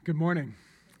Good morning.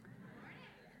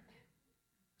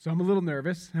 So I'm a little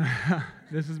nervous.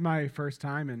 This is my first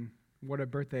time, and what a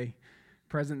birthday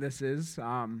present this is.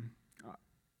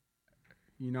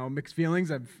 Mixed feelings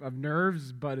of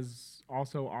nerves, but it's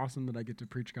also awesome that I get to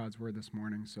preach God's word this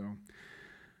morning. So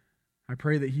I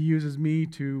pray that He uses me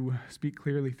to speak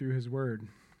clearly through His word.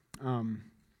 So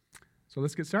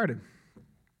let's get started.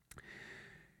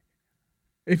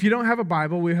 If you don't have a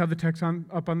Bible, we have the text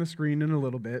up on the screen in a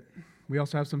little bit. We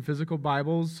also have some physical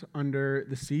Bibles under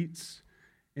the seats.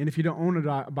 And if you don't own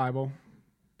a Bible,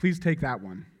 please take that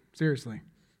one. Seriously.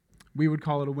 We would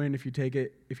call it a win if you take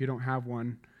it if you don't have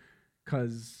one,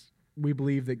 because we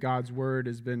believe that God's word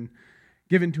has been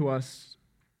given to us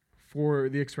for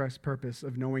the express purpose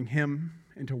of knowing Him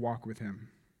and to walk with Him.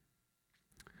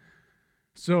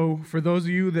 So for those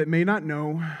of you that may not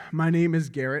know, my name is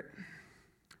Garrett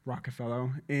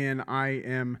Rockefeller, and I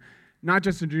am not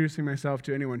just introducing myself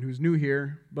to anyone who's new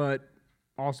here, but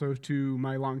also to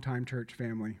my longtime church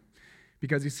family.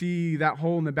 Because you see that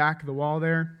hole in the back of the wall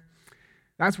there?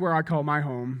 That's where I call my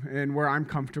home and where I'm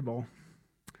comfortable.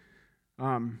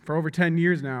 For over 10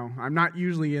 years now, I'm not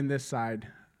usually in this side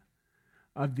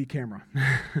of the camera.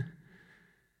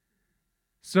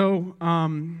 So,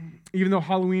 even though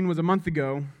Halloween was a month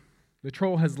ago, the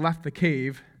troll has left the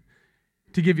cave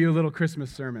to give you a little Christmas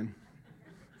sermon.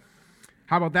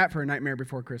 How about that for a nightmare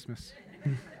before Christmas?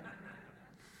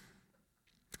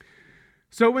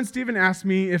 So when Stephen asked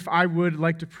me if I would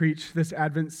like to preach this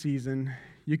Advent season,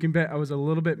 you can bet I was a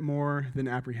little bit more than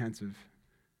apprehensive.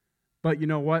 But you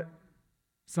know what?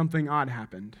 Something odd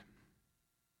happened.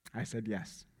 I said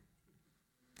yes.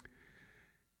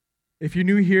 If you're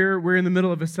new here, we're in the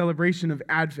middle of a celebration of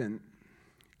Advent.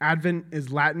 Advent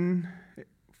is Latin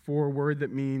for a word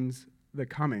that means the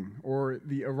coming or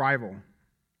the arrival.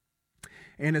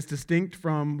 And it's distinct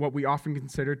from what we often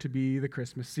consider to be the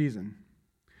Christmas season.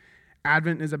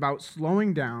 Advent is about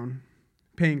slowing down,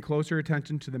 paying closer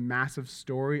attention to the massive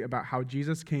story about how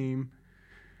Jesus came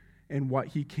and what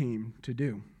He came to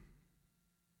do.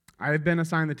 I have been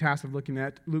assigned the task of looking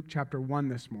at Luke chapter 1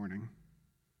 this morning.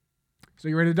 So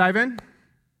you ready to dive in?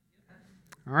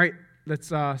 All right, let's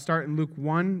start in Luke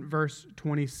 1, verse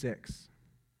 26.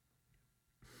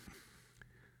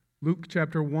 Luke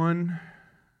chapter 1,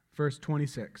 verse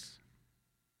 26.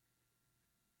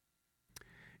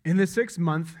 In the 6th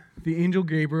month, the angel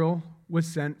Gabriel was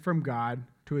sent from God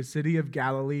to a city of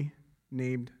Galilee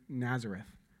named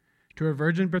Nazareth, to a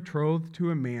virgin betrothed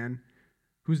to a man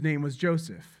whose name was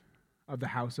Joseph, of the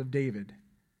house of David,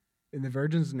 and the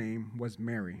virgin's name was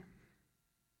Mary.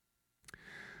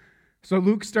 So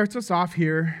Luke starts us off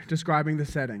here describing the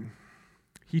setting.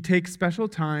 He takes special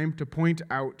time to point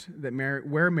out that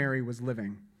where Mary was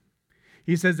living.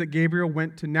 He says that Gabriel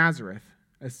went to Nazareth,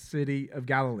 a city of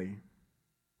Galilee.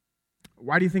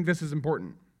 Why do you think this is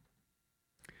important?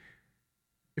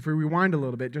 If we rewind a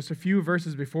little bit, just a few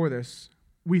verses before this,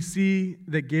 we see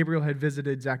that Gabriel had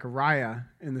visited Zechariah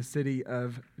in the city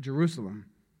of Jerusalem.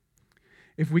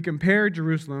 If we compare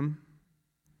Jerusalem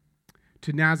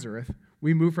to Nazareth,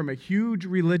 we move from a huge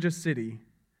religious city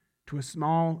to a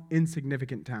small,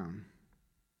 insignificant town.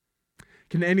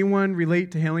 Can anyone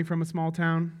relate to hailing from a small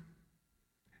town?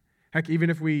 Heck, even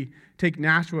if we take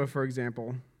Nashua, for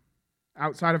example,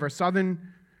 outside of our southern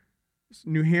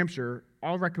New Hampshire,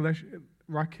 all recollection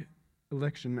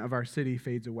of our city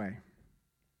fades away.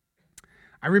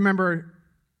 I remember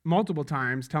multiple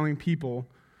times telling people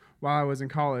while I was in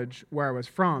college where I was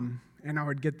from, and I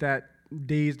would get that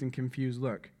dazed and confused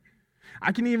look.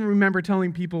 I can even remember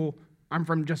telling people I'm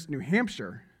from just New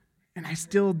Hampshire, and I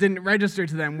still didn't register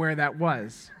to them where that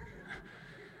was.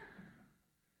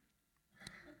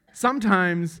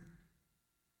 Sometimes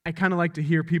I kind of like to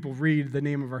hear people read the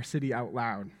name of our city out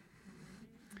loud.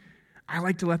 I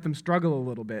like to let them struggle a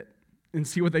little bit and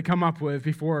see what they come up with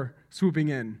before swooping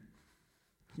in.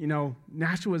 You know,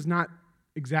 Nashua is not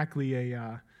exactly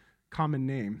a common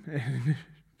name.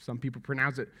 Some people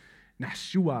pronounce it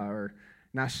Nashua or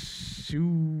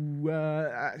Nashua.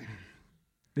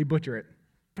 They butcher it.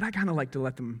 But I kind of like to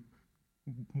let them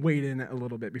wade in a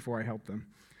little bit before I help them.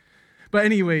 But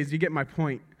anyways, you get my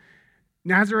point.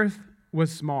 Nazareth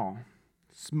was small,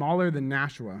 smaller than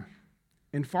Nashua,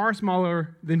 and far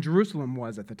smaller than Jerusalem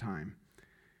was at the time.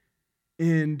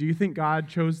 And do you think God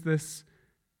chose this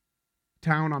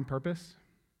town on purpose?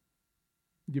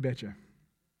 You betcha.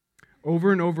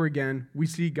 Over and over again, we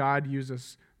see God use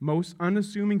us most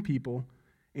unassuming people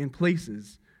and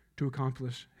places to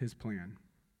accomplish His plan.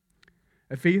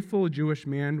 A faithful Jewish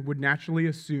man would naturally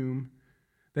assume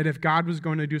that if God was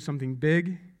going to do something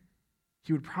big,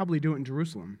 He would probably do it in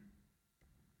Jerusalem.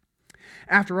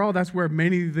 After all, that's where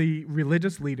many of the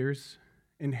religious leaders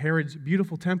in Herod's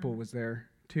beautiful temple was there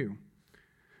too.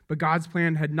 But God's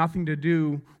plan had nothing to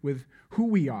do with who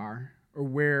we are or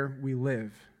where we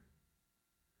live.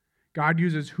 God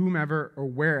uses whomever or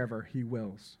wherever he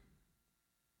wills.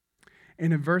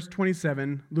 And in verse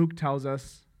 27, Luke tells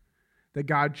us that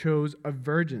God chose a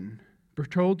virgin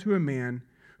betrothed to a man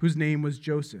whose name was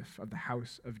Joseph of the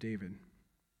house of David.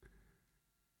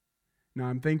 Now,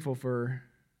 I'm thankful for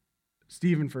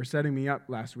Stephen for setting me up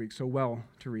last week so well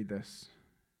to read this.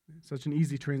 It's such an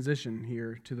easy transition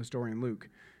here to the story in Luke.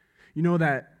 You know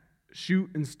that shoot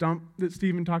and stump that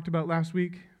Stephen talked about last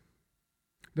week?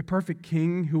 The perfect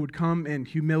king who would come in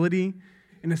humility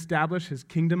and establish his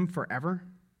kingdom forever?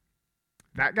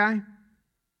 That guy?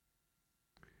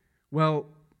 Well,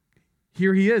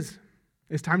 here he is.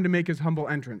 It's time to make his humble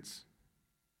entrance.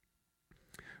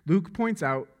 Luke points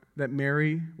out that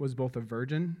Mary was both a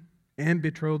virgin and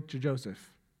betrothed to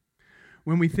Joseph.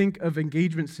 When we think of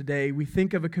engagements today, we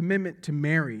think of a commitment to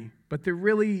marry, but there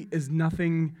really is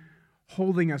nothing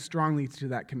holding us strongly to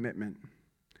that commitment.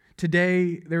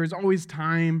 Today, there is always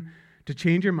time to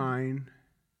change your mind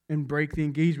and break the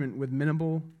engagement with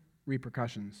minimal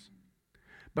repercussions.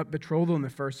 But betrothal in the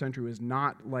first century was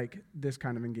not like this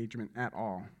kind of engagement at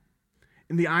all.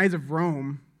 In the eyes of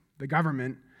Rome, the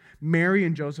government, Mary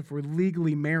and Joseph were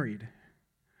legally married.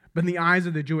 But in the eyes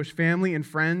of the Jewish family and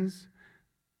friends,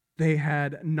 they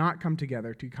had not come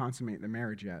together to consummate the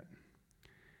marriage yet.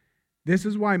 This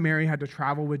is why Mary had to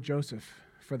travel with Joseph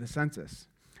for the census.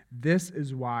 This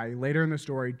is why, later in the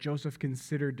story, Joseph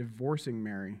considered divorcing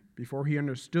Mary before he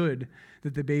understood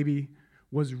that the baby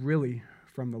was really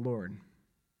from the Lord.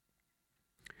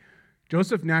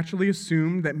 Joseph naturally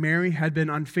assumed that Mary had been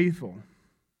unfaithful.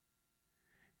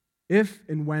 If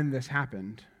and when this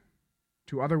happened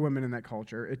to other women in that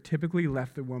culture, it typically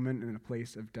left the woman in a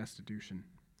place of destitution.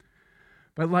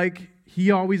 But like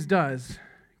he always does,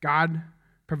 God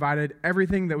provided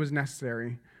everything that was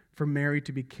necessary for Mary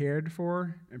to be cared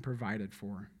for and provided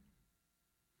for.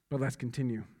 But let's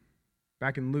continue.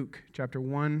 Back in Luke chapter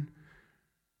 1,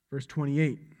 verse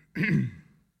 28.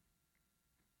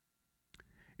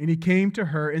 And he came to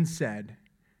her and said,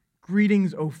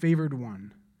 "Greetings, O favored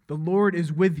one, the Lord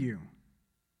is with you."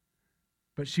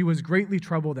 But she was greatly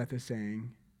troubled at this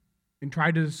saying and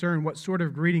tried to discern what sort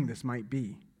of greeting this might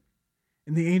be.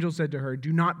 And the angel said to her,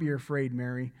 "Do not be afraid,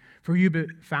 Mary, for you have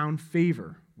found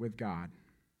favor with God."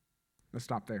 Let's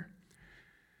stop there.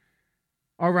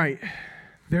 All right,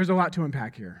 there's a lot to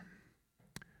unpack here.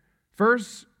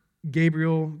 First,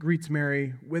 Gabriel greets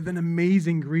Mary with an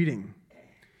amazing greeting.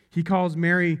 He calls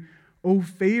Mary, "O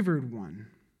favored one."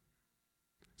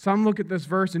 Some look at this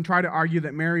verse and try to argue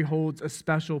that Mary holds a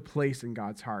special place in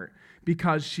God's heart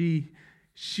because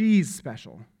she's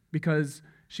special, because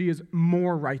she is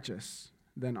more righteous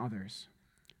than others.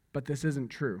 But this isn't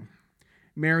true.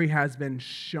 Mary has been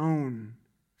shown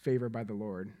favor by the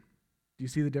Lord. Do you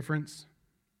see the difference?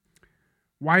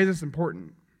 Why is this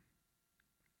important?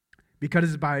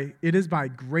 Because it is by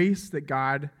grace that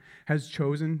God has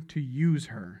chosen to use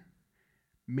her.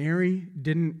 Mary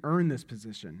didn't earn this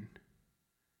position.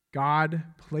 God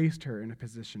placed her in a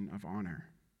position of honor.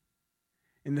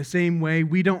 In the same way,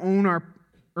 we don't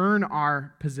earn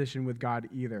our position with God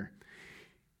either.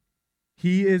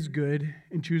 He is good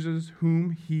and chooses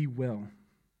whom he will.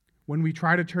 When we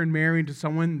try to turn Mary into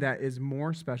someone that is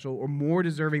more special or more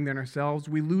deserving than ourselves,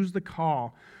 we lose the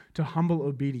call to humble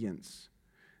obedience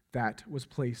that was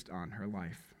placed on her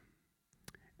life.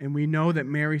 And we know that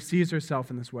Mary sees herself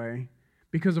in this way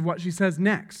because of what she says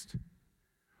next.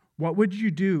 What would you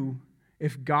do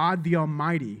if God the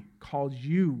Almighty called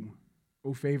you,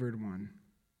 O favored one?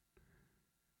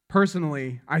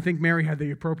 Personally, I think Mary had the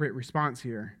appropriate response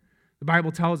here. The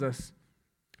Bible tells us,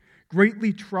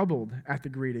 greatly troubled at the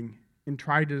greeting and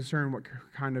tried to discern what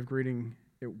kind of greeting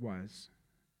it was.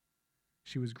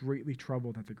 She was greatly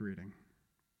troubled at the greeting.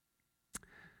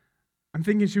 I'm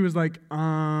thinking she was like,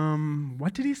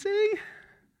 what did he say?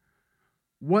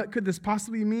 What could this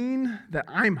possibly mean? That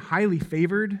I'm highly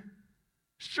favored?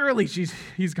 Surely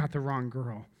he's got the wrong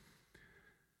girl.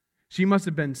 She must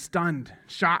have been stunned,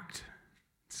 shocked,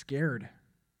 scared.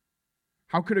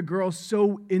 How could a girl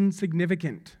so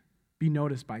insignificant be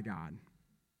noticed by God?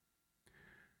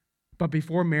 But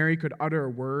before Mary could utter a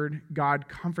word, God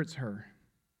comforts her.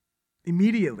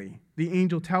 Immediately, the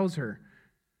angel tells her,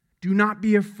 "Do not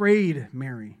be afraid,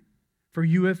 Mary, for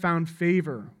you have found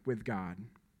favor with God."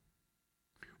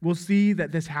 We'll see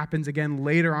that this happens again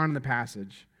later on in the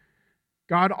passage.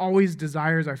 God always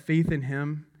desires our faith in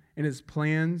him and his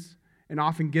plans and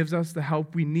often gives us the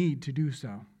help we need to do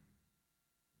so.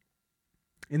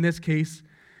 In this case,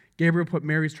 Gabriel put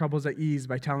Mary's troubles at ease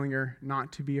by telling her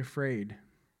not to be afraid,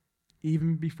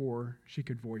 even before she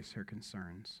could voice her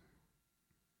concerns.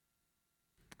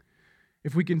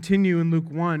 If we continue in Luke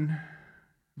 1,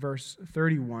 verse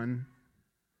 31,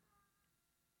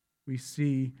 we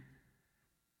see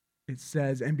it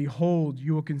says, "And behold,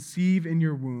 you will conceive in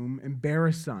your womb and bear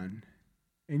a son,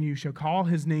 and you shall call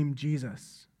his name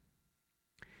Jesus.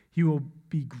 He will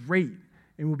be great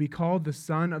and will be called the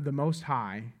Son of the Most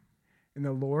High, and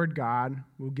the Lord God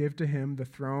will give to him the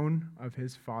throne of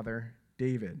his father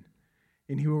David,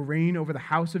 and he will reign over the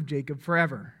house of Jacob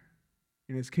forever.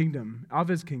 In his kingdom,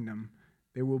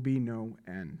 there will be no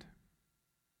end."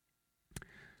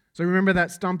 So remember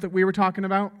that stump that we were talking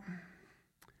about?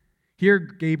 Here,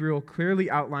 Gabriel clearly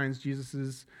outlines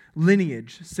Jesus'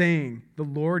 lineage, saying the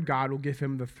Lord God will give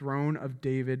him the throne of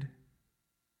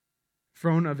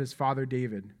his father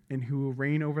David, and who will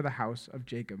reign over the house of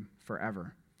Jacob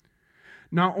forever.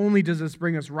 Not only does this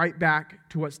bring us right back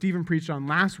to what Stephen preached on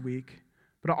last week,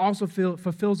 but it also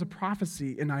fulfills a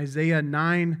prophecy in Isaiah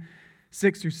 9,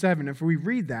 6 through 7. If we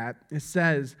read that, it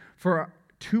says, "For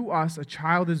to us a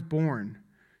child is born,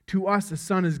 to us a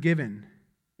son is given,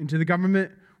 and to the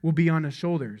government will be on his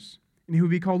shoulders, and he will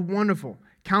be called Wonderful,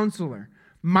 Counselor,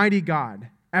 Mighty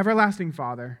God, Everlasting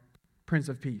Father, Prince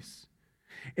of Peace."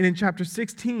 And in chapter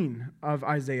 16 of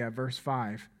Isaiah, verse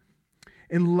 5,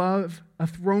 "In love a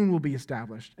throne will be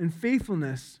established, in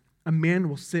faithfulness a man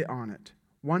will sit on it,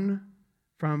 one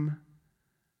from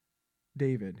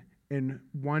David, and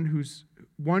one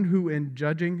who in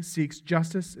judging seeks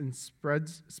justice and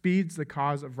speeds the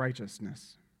cause of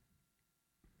righteousness."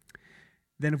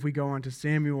 Then if we go on to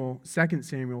 2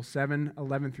 Samuel 7,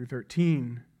 11 through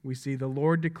 13, we see the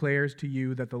Lord declares to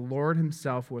you that the Lord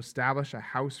himself will establish a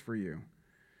house for you.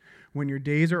 When your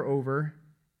days are over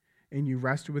and you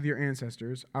rest with your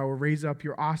ancestors, I will raise up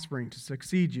your offspring to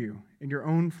succeed you in your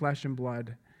own flesh and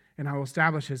blood, and I will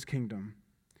establish his kingdom.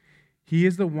 He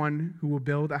is the one who will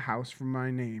build a house for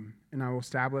my name, and I will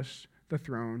establish the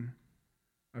throne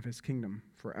of his kingdom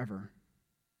forever.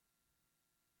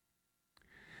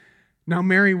 Now,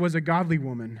 Mary was a godly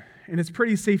woman, and it's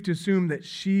pretty safe to assume that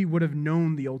she would have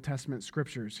known the Old Testament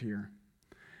scriptures here.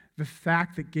 The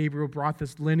fact that Gabriel brought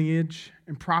this lineage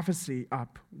and prophecy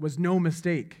up was no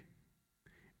mistake.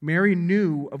 Mary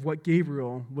knew of what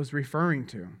Gabriel was referring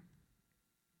to.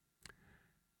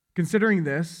 Considering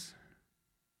this,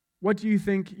 what do you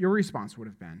think your response would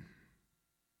have been?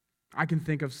 I can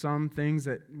think of some things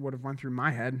that would have run through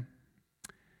my head.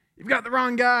 You've got the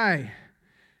wrong guy.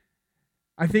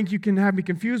 I think you can have me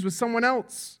confused with someone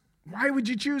else. Why would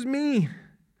you choose me?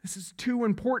 This is too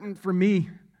important for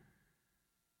me.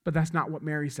 But that's not what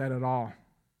Mary said at all.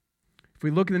 If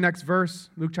we look at the next verse,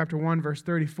 Luke chapter 1, verse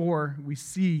 34, we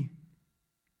see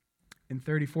in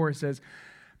 34 it says,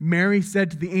 "Mary said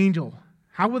to the angel,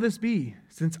 'How will this be,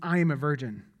 since I am a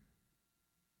virgin?'"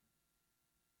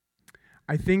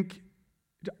 I think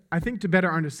to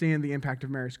better understand the impact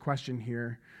of Mary's question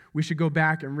here, we should go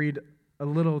back and read a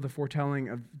little of the foretelling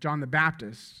of John the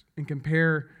Baptist and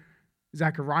compare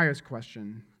Zechariah's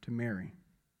question to Mary.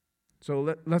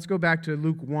 So let's go back to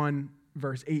Luke 1,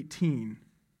 verse 18.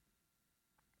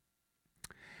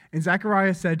 "And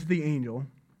Zechariah said to the angel,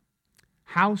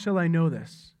 'How shall I know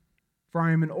this? For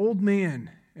I am an old man,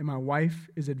 and my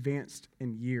wife is advanced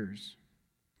in years.'"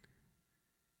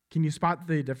 Can you spot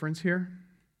the difference here?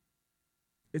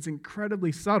 It's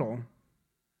incredibly subtle,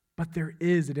 but there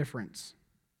is a difference.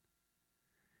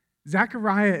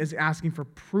 Zechariah is asking for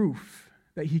proof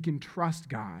that he can trust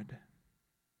God,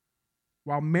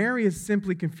 while Mary is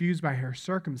simply confused by her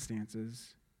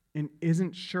circumstances and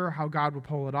isn't sure how God will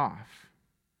pull it off.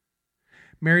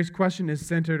 Mary's question is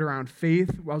centered around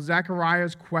faith, while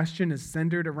Zechariah's question is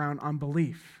centered around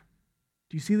unbelief.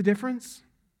 Do you see the difference?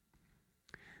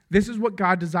 This is what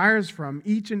God desires from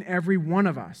each and every one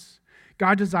of us.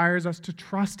 God desires us to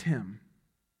trust him.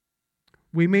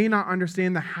 We may not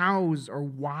understand the hows or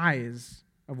whys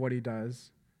of what he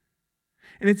does.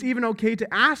 And it's even okay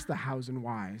to ask the hows and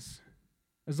whys,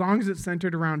 as long as it's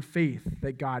centered around faith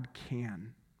that God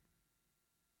can,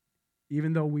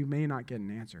 even though we may not get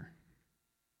an answer.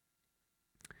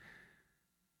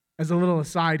 As a little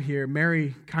aside here,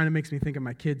 Mary kind of makes me think of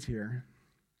my kids here.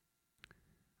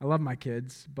 I love my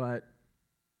kids, but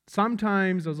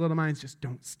sometimes those little minds just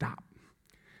don't stop.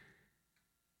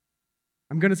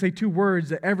 I'm going to say two words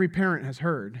that every parent has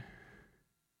heard.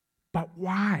 But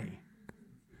why?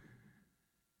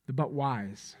 The but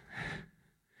whys.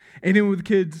 Anyone with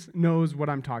kids knows what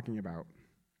I'm talking about.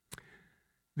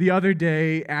 The other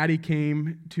day, Addie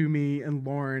came to me and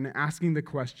Lauren asking the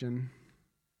question,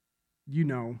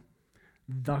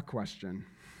 the question.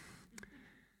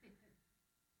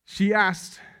 She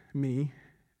asked me,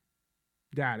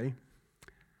 Daddy,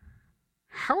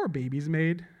 how are babies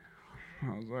made?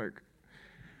 I was like,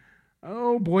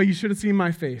 oh boy, you should have seen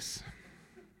my face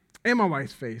and my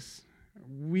wife's face.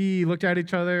 We looked at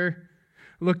each other,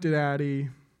 looked at Addie,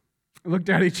 looked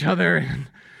at each other, and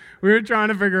we were trying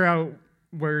to figure out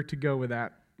where to go with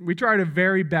that. We tried our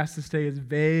very best to stay as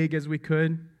vague as we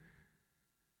could,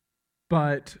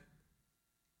 but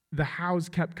the hows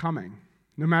kept coming.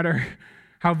 No matter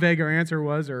how vague our answer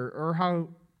was or how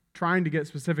trying to get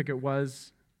specific it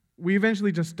was, we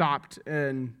eventually just stopped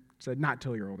and said, not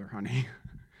till you're older, honey.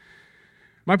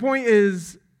 My point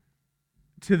is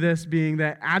to this being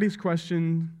that Addie's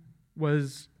question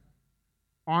was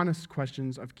honest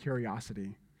questions of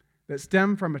curiosity that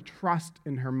stem from a trust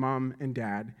in her mom and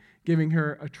dad, giving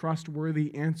her a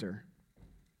trustworthy answer.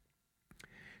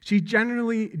 She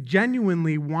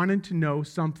genuinely wanted to know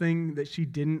something that she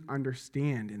didn't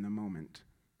understand in the moment.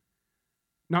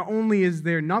 Not only is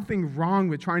there nothing wrong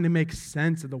with trying to make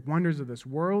sense of the wonders of this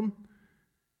world,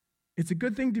 it's a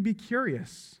good thing to be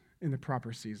curious in the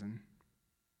proper season.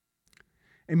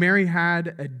 And Mary had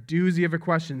a doozy of a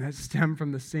question that stemmed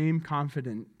from the same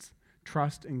confident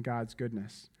trust in God's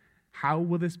goodness. How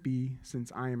will this be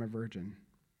since I am a virgin?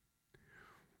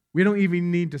 We don't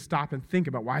even need to stop and think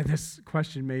about why this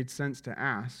question made sense to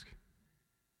ask.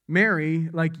 Mary,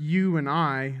 like you and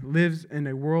I, lives in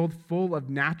a world full of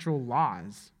natural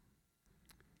laws.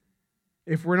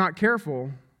 If we're not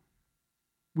careful,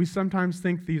 we sometimes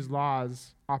think these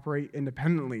laws operate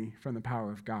independently from the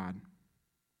power of God.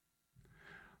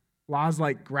 Laws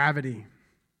like gravity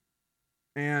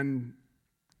and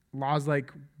laws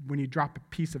like when you drop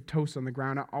a piece of toast on the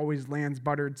ground, it always lands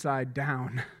buttered side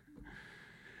down.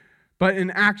 But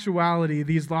in actuality,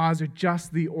 these laws are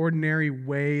just the ordinary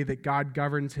way that God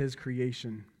governs his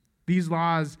creation. These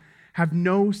laws have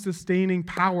no sustaining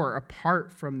power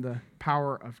apart from the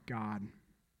power of God.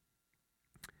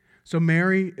 So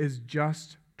Mary is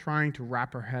just trying to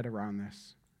wrap her head around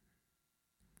this.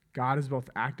 God is both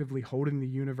actively holding the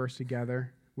universe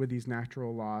together with these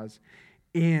natural laws,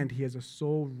 and he has a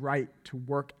sole right to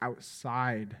work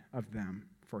outside of them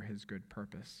for his good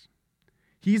purpose.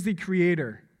 He's the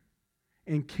creator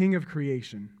and king of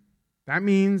creation. That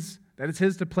means that it's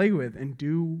his to play with and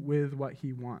do with what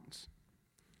he wants.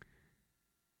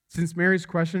 Since Mary's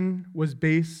question was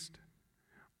based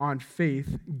on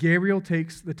faith, Gabriel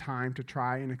takes the time to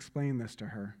try and explain this to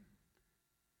her.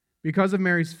 Because of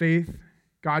Mary's faith,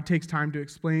 God takes time to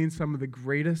explain some of the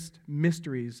greatest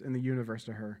mysteries in the universe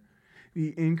to her,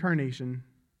 the incarnation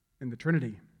and the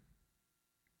Trinity.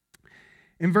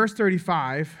 In verse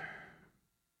 35,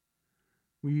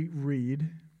 we read,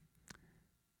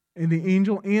 "And the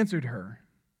angel answered her,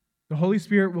 'The Holy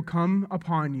Spirit will come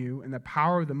upon you, and the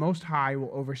power of the Most High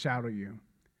will overshadow you.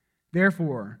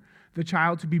 Therefore, the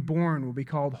child to be born will be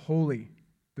called Holy,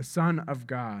 the Son of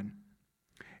God.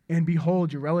 And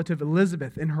behold, your relative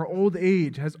Elizabeth, in her old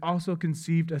age, has also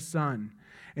conceived a son,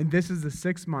 and this is the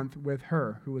 6th month with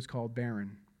her who was called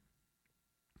barren.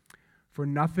 For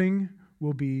nothing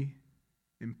will be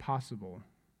impossible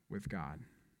with God.'"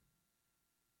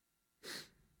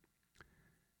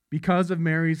 Because of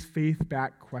Mary's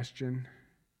faith-backed question,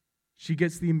 she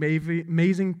gets the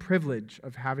amazing privilege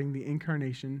of having the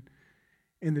incarnation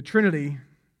and the Trinity,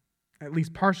 at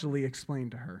least partially,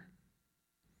 explained to her.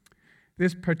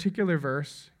 This particular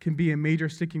verse can be a major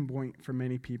sticking point for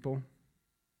many people.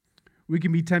 We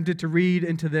can be tempted to read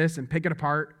into this and pick it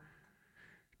apart,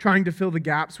 trying to fill the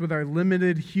gaps with our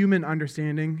limited human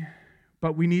understanding,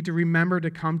 but we need to remember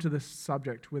to come to this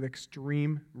subject with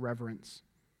extreme reverence.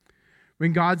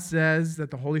 When God says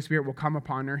that the Holy Spirit will come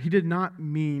upon her, he did not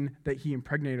mean that he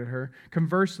impregnated her.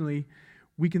 Conversely,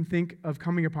 we can think of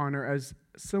coming upon her as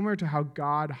similar to how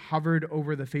God hovered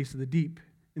over the face of the deep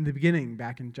in the beginning,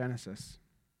 back in Genesis.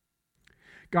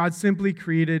 God simply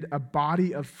created a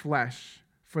body of flesh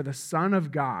for the Son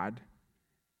of God,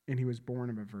 and he was born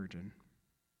of a virgin.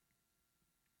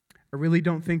 I really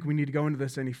don't think we need to go into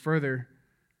this any further.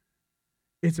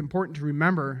 It's important to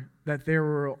remember that there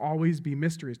will always be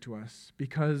mysteries to us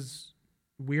because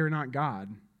we are not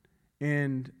God,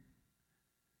 and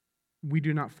we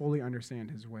do not fully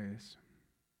understand his ways.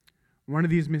 One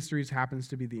of these mysteries happens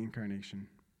to be the incarnation.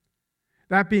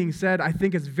 That being said, I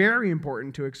think it's very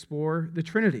important to explore the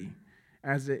Trinity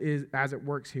as it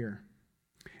works here.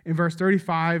 In verse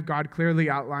 35, God clearly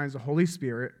outlines the Holy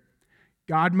Spirit,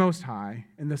 God Most High,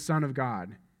 and the Son of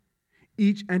God.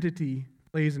 Each entity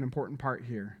plays an important part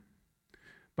here.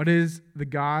 But it is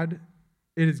God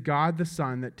the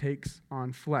Son that takes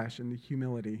on flesh in the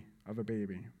humility of a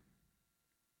baby.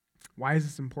 Why is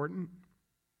this important?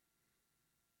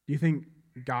 Do you think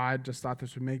God just thought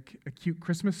this would make a cute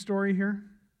Christmas story here?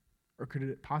 Or could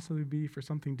it possibly be for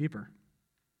something deeper?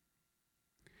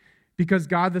 Because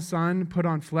God the Son put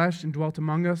on flesh and dwelt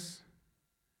among us,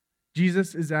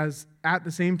 Jesus is at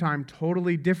the same time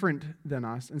totally different than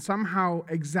us and somehow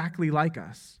exactly like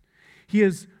us. He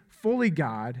is fully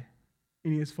God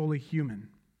and he is fully human.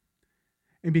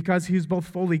 And because he is both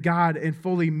fully God and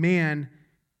fully man,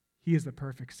 he is the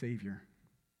perfect Savior.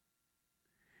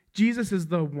 Jesus is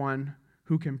the one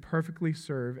who can perfectly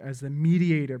serve as the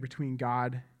mediator between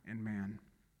God and man.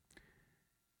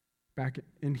 Back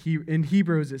in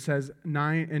Hebrews, it says, in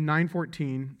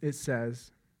 9:14, it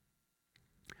says,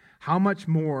 "How much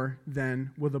more,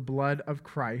 then, will the blood of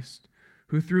Christ,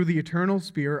 who through the eternal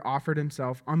Spirit offered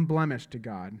himself unblemished to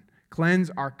God, cleanse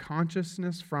our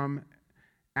consciousness from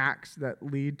acts that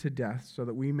lead to death so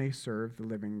that we may serve the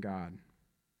living God?"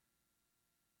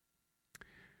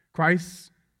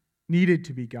 Christ needed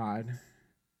to be God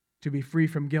to be free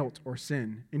from guilt or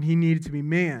sin, and he needed to be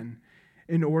man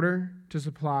in order to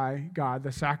supply God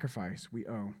the sacrifice we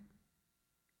owe.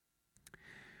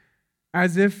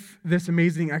 As if this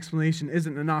amazing explanation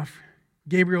isn't enough,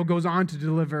 Gabriel goes on to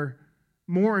deliver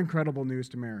more incredible news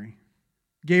to Mary.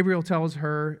 Gabriel tells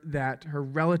her that her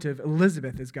relative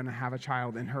Elizabeth is going to have a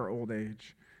child in her old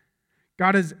age.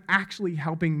 God is actually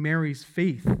helping Mary's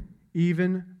faith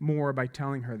even more by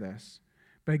telling her this,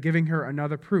 by giving her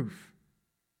another proof,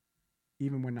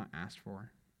 even when not asked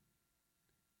for.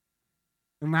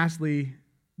 And lastly,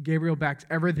 Gabriel backs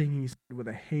everything he said with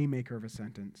a haymaker of a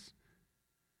sentence.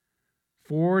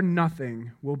 For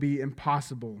nothing will be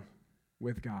impossible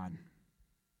with God.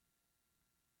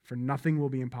 For nothing will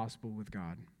be impossible with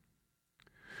God.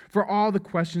 For all the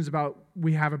questions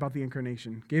we have about the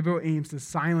incarnation, Gabriel aims to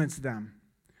silence them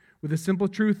with the simple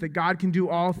truth that God can do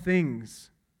all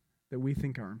things that we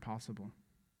think are impossible.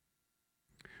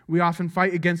 We often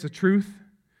fight against that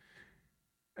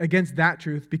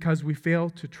truth, because we fail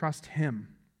to trust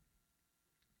him.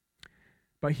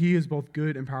 But he is both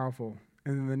good and powerful,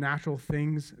 and the natural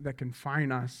things that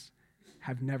confine us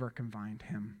have never confined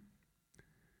him.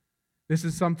 This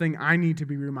is something I need to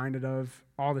be reminded of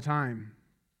all the time.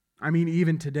 I mean,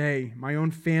 even today, my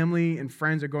own family and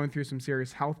friends are going through some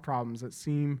serious health problems that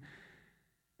seem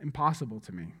impossible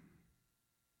to me.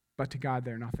 But to God,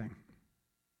 they're nothing.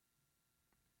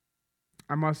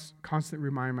 I must constantly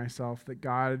remind myself that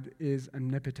God is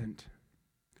omnipotent,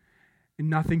 and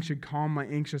nothing should calm my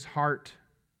anxious heart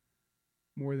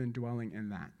more than dwelling in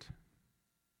that.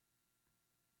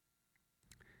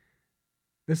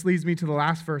 This leads me to the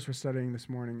last verse we're studying this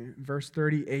morning, verse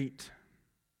 38.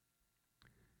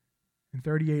 In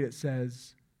 38 it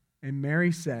says, "And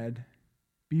Mary said,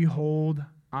 'Behold,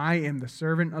 I am the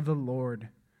servant of the Lord.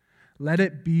 Let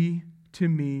it be to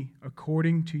me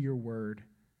according to your word.'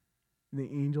 And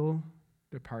the angel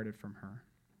departed from her."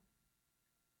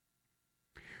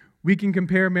 We can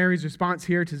compare Mary's response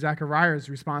here to Zechariah's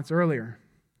response earlier.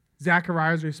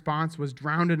 Zechariah's response was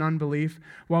drowned in unbelief,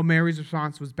 while Mary's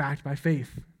response was backed by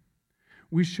faith.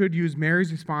 We should use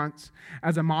Mary's response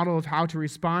as a model of how to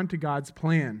respond to God's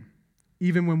plan,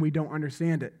 even when we don't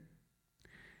understand it.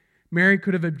 Mary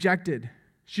could have objected.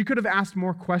 She could have asked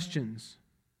more questions,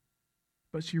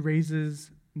 but she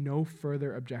raises no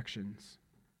further objections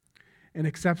and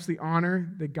accepts the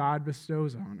honor that God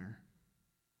bestows on her.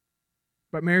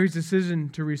 But Mary's decision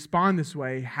to respond this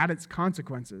way had its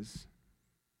consequences.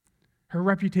 Her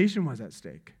reputation was at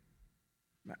stake.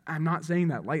 I'm not saying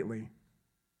that lightly.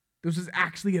 This was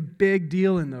actually a big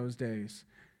deal in those days.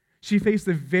 She faced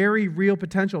the very real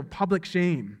potential of public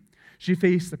shame. She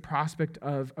faced the prospect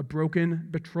of a broken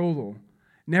betrothal,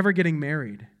 never getting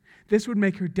married. This would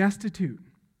make her destitute,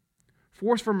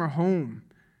 forced from her home.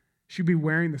 She'd be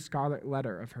wearing the scarlet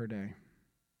letter of her day.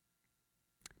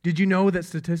 Did you know that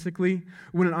statistically,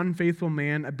 when an unfaithful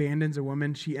man abandons a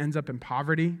woman, she ends up in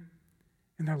poverty,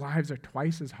 and their lives are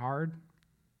twice as hard?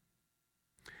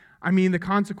 I mean, the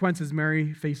consequences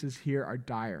Mary faces here are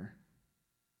dire.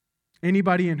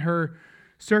 Anybody in her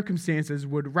circumstances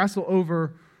would wrestle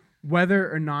over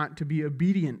whether or not to be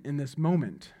obedient in this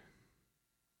moment.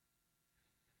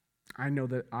 I know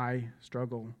that I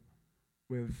struggle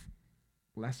with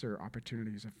lesser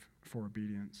opportunities for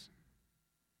obedience.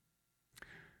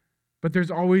 But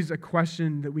there's always a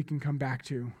question that we can come back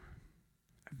to,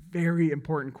 a very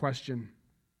important question.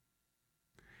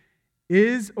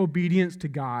 Is obedience to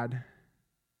God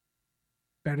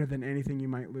better than anything you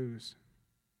might lose?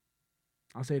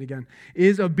 I'll say it again.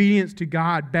 Is obedience to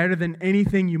God better than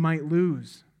anything you might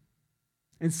lose?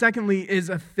 And secondly, is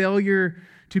a failure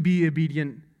to be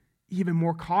obedient even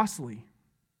more costly?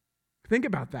 Think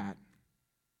about that.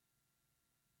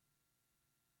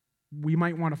 We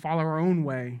might want to follow our own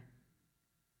way,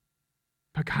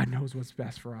 but God knows what's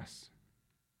best for us.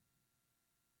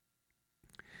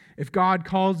 If God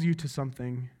calls you to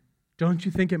something, don't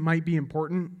you think it might be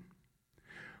important?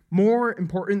 More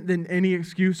important than any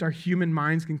excuse our human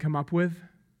minds can come up with?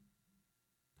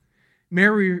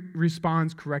 Mary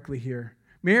responds correctly here.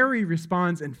 Mary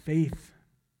responds in faith.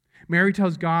 Mary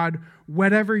tells God,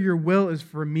 whatever your will is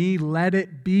for me, let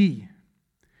it be.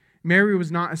 Mary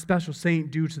was not a special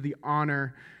saint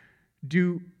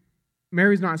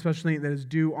Mary's not a special saint that is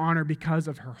due honor because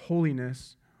of her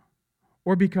holiness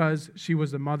or because she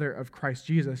was the mother of Christ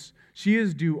Jesus. She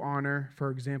is due honor, for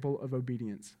example, of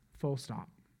obedience. Full stop.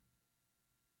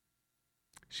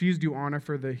 She is due honor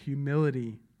for the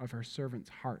humility of her servant's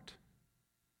heart.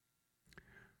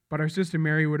 But our sister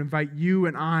Mary would invite you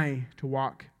and I to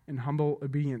walk in humble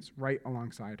obedience right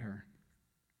alongside her.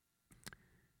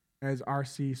 As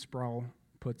R.C. Sproul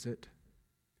puts it,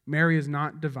 Mary is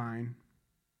not divine.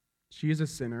 She is a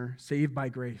sinner saved by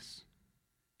grace,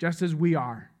 just as we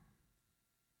are.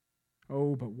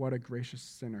 Oh, but what a gracious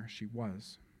sinner she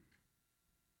was.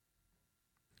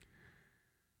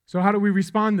 So how do we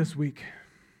respond this week?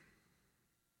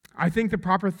 I think the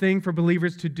proper thing for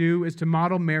believers to do is to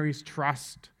model Mary's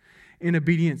trust and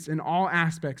obedience in all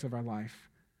aspects of our life.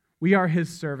 We are his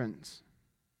servants.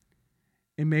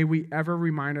 And may we ever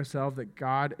remind ourselves that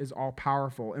God is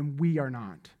all-powerful, and we are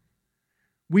not.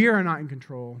 We are not in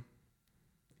control.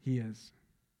 He is.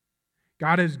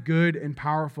 God is good and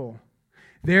powerful.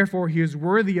 Therefore, he is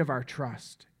worthy of our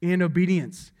trust and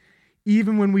obedience,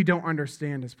 even when we don't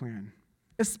understand his plan,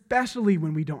 especially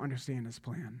when we don't understand his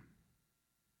plan.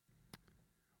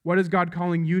 What is God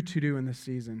calling you to do in this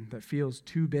season that feels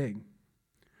too big?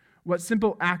 What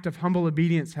simple act of humble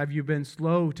obedience have you been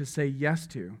slow to say yes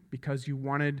to because you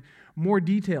wanted more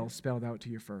details spelled out to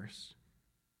you first?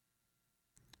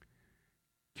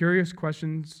 Curious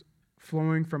questions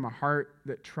flowing from a heart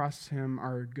that trusts him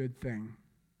are a good thing.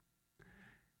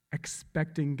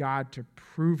 Expecting God to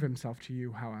prove himself to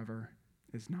you, however,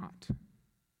 is not.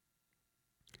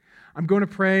 I'm going to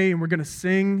pray and we're going to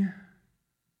sing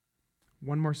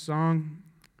one more song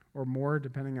or more,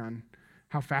 depending on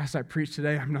how fast I preach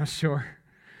today. I'm not sure.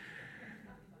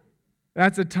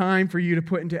 That's a time for you to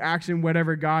put into action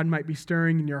whatever God might be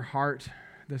stirring in your heart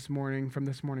this morning from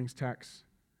this morning's text.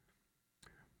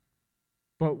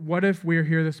 But what if we're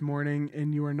here this morning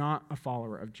and you are not a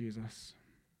follower of Jesus?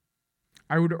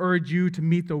 I would urge you to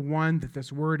meet the one that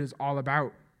this word is all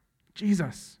about,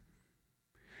 Jesus.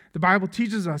 The Bible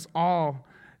teaches us all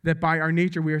that by our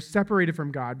nature we are separated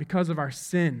from God because of our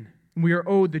sin, and we are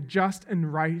owed the just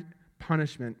and right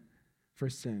punishment for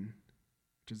sin,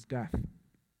 which is death.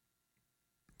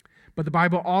 But the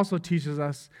Bible also teaches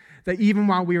us that even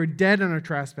while we are dead in our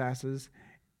trespasses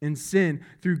and sin,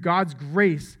 through God's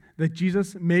grace, that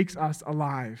Jesus makes us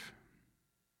alive.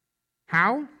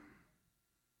 How?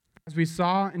 As we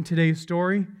saw in today's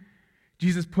story,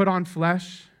 Jesus put on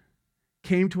flesh,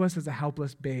 came to us as a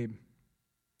helpless babe.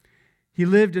 He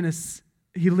lived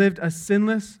a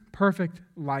sinless, perfect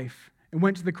life and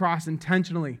went to the cross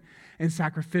intentionally and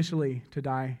sacrificially to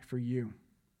die for you.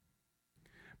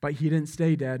 But he didn't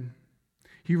stay dead.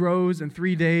 He rose in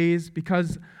 3 days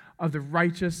because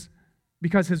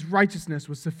his righteousness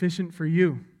was sufficient for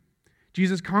you.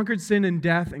 Jesus conquered sin and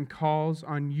death and calls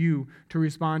on you to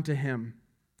respond to him.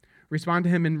 Respond to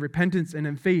him in repentance and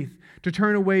in faith, to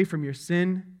turn away from your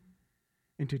sin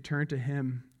and to turn to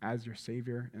him as your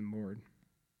Savior and Lord.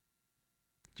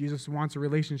 Jesus wants a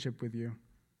relationship with you.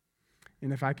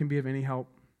 And if I can be of any help,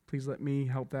 please let me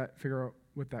help that figure out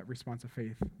what that response of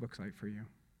faith looks like for you.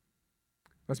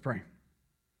 Let's pray.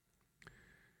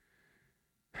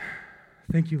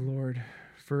 Thank you, Lord,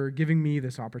 for giving me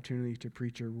this opportunity to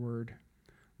preach your word.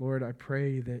 Lord, I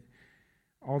pray that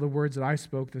all the words that I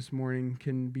spoke this morning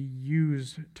can be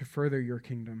used to further your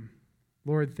kingdom.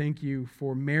 Lord, thank you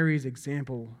for Mary's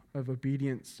example of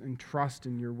obedience and trust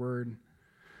in your word.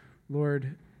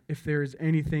 Lord, if there's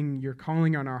anything you're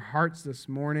calling on our hearts this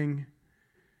morning,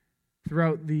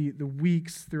 throughout the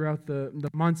weeks, throughout the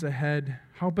months ahead,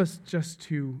 help us just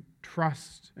to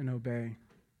trust and obey.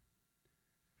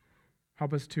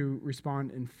 Help us to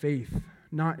respond in faith,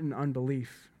 not in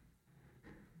unbelief.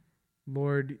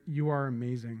 Lord, you are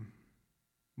amazing.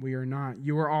 We are not.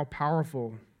 You are all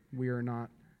powerful. We are not.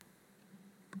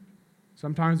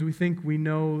 Sometimes we think we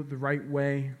know the right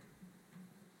way,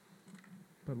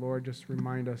 but Lord, just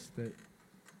remind us that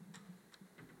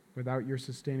without your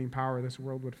sustaining power, this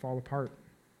world would fall apart.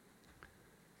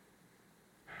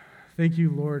 Thank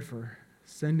you, Lord, for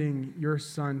sending your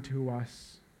Son to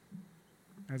us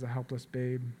as a helpless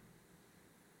babe.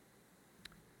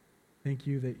 Thank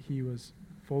you that he was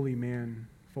fully man,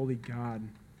 fully God,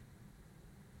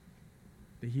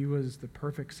 that he was the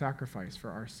perfect sacrifice for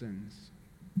our sins.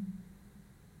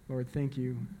 Lord, thank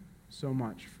you so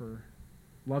much for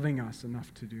loving us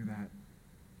enough to do that.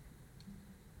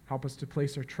 Help us to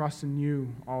place our trust in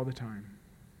you all the time.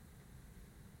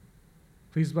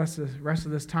 Please bless the rest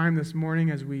of this time this morning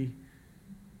as we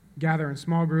gather in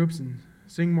small groups and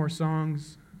sing more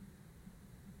songs.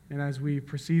 And as we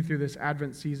proceed through this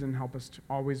Advent season, help us to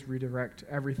always redirect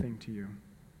everything to you.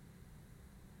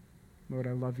 Lord,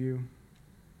 I love you.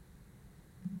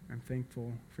 I'm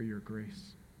thankful for your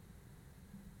grace.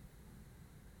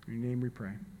 In your name we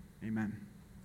pray. Amen.